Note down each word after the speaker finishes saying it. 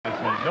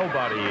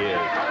Nobody is.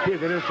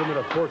 He's an instrument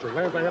of torture.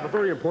 Lance, I have a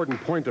very important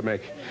point to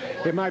make.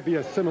 It might be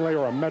a simile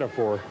or a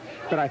metaphor,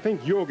 but I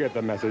think you'll get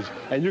the message,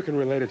 and you can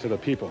relate it to the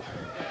people.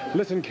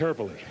 Listen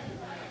carefully.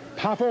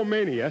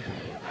 Poffomania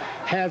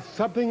has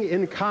something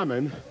in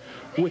common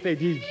with a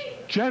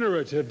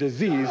degenerative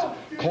disease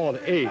called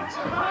AIDS.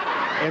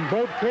 In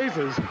both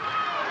cases,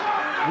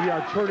 we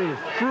are turning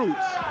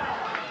fruits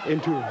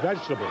into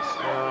vegetables.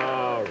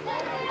 All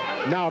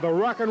right. Now, the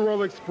Rock and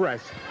Roll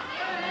Express,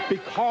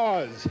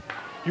 because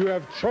you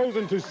have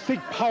chosen to seek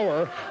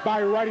power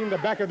by riding the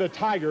back of the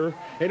tiger,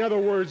 in other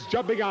words,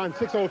 jumping on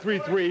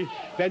 6033,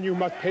 then you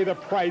must pay the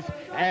price,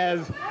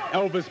 as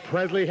Elvis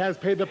Presley has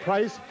paid the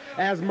price,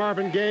 as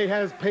Marvin Gaye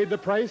has paid the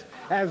price,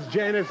 as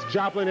Janis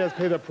Joplin has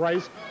paid the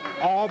price.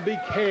 All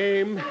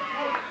became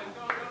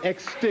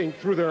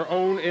extinct through their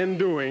own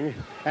undoing,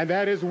 and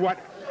that is what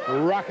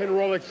Rock and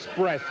Roll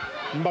Express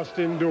must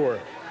endure.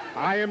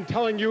 I am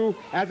telling you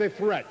as a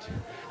threat.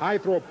 I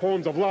throw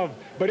poems of love,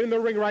 but in the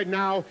ring right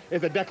now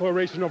is a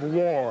declaration of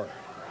war.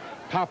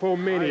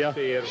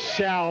 Poffomania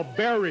shall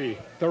bury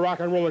the Rock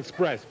and Roll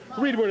Express.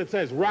 Read what it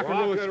says. Rock and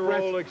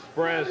Roll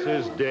Express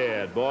is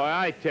dead. Boy,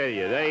 I tell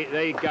you,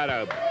 they got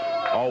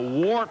a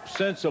warped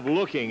sense of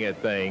looking at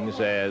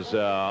things as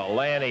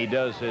Lanny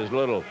does his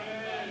little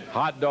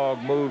hot dog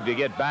move to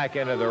get back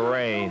into the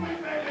ring.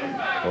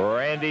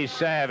 Randy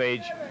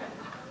Savage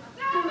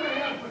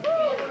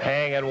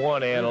hanging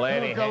one end.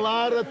 Lanny It took a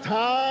lot of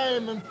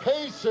time and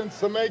patience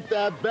to make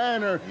that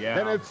banner,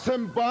 and it's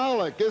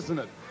symbolic, isn't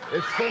it?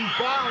 It's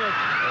symbolic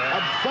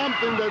of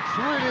something that's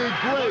really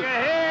great. Look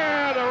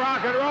at here, the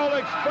Rock and Roll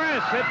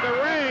Express hit the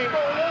ring.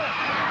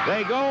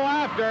 They go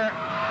after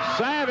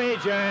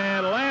Savage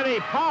and Lanny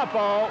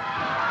Poffo.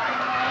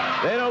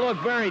 They don't look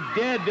very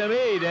dead to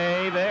me,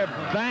 Dave. They're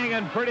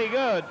banging pretty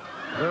good.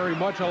 Very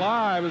much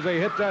alive as they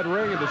hit that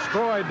ring and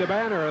destroyed the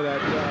banner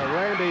that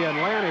Randy and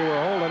Lanny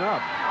were holding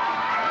up.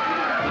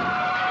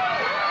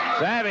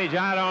 Savage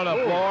out on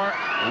the floor.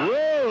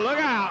 Whoa, look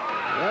out.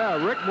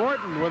 Yeah, Rick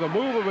Morton with a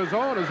move of his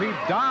own as he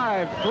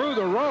dived through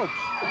the ropes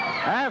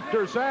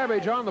after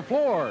Savage on the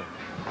floor.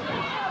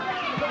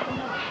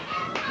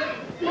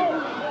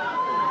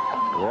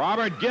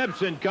 Robert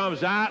Gibson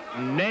comes out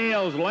and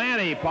nails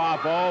Lanny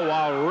Poffo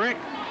while Rick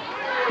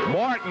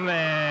Morton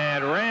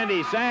and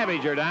Randy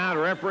Savage are down.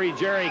 Referee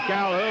Jerry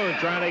Calhoun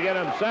trying to get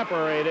them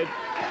separated.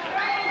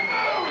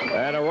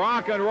 And the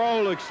Rock and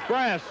Roll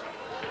Express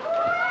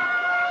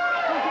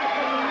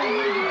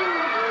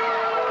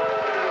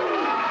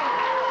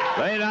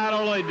they not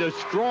only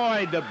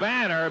destroyed the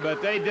banner,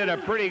 but they did a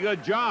pretty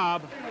good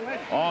job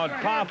on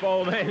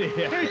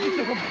Poffomania.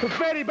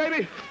 Confetti,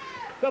 baby.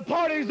 The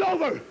party's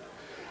over.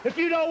 If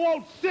you don't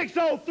want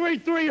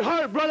 6033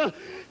 hurt, brother,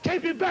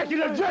 take me back in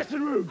the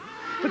dressing room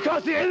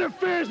because he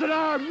interferes in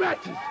our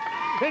matches.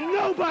 And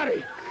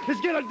nobody is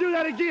going to do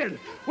that again.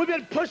 We've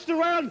been pushed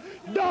around,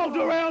 dogged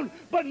around,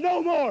 but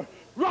no more.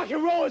 Rock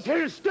and roll is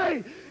here to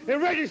stay.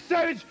 And Randy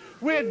Savage,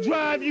 we'll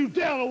drive you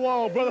down the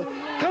wall, brother.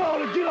 Come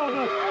on and get on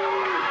us.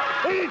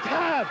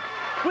 Anytime.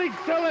 We can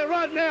sell it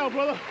right now,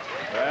 brother.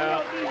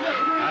 Well,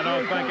 I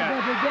don't think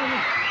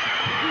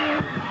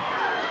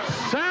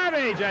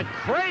Savage, a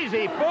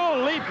crazy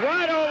full leap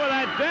right over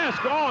that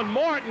desk on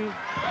Morton.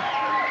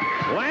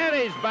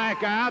 Lanny's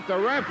back out. The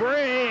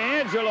referee,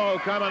 Angelo,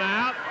 coming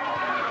out.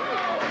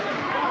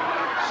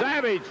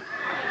 Savage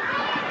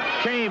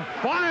came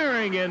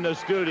firing in the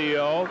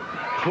studio,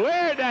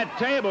 cleared that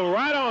table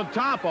right on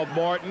top of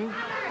Morton.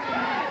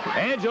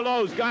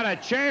 Angelo's got a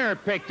chair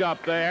picked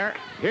up there.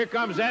 Here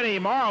comes Eddie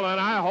Marlin,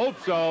 I hope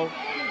so.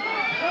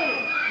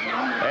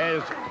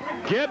 As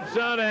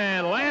Gibson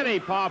and Lanny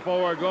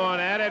Poffo are going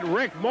at it,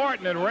 Rick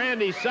Morton and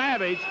Randy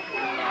Savage.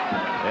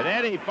 And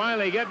Eddie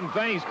finally getting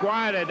things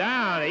quieted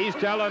down. He's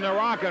telling the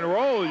Rock and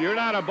Roll, you're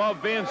not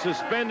above being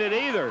suspended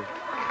either.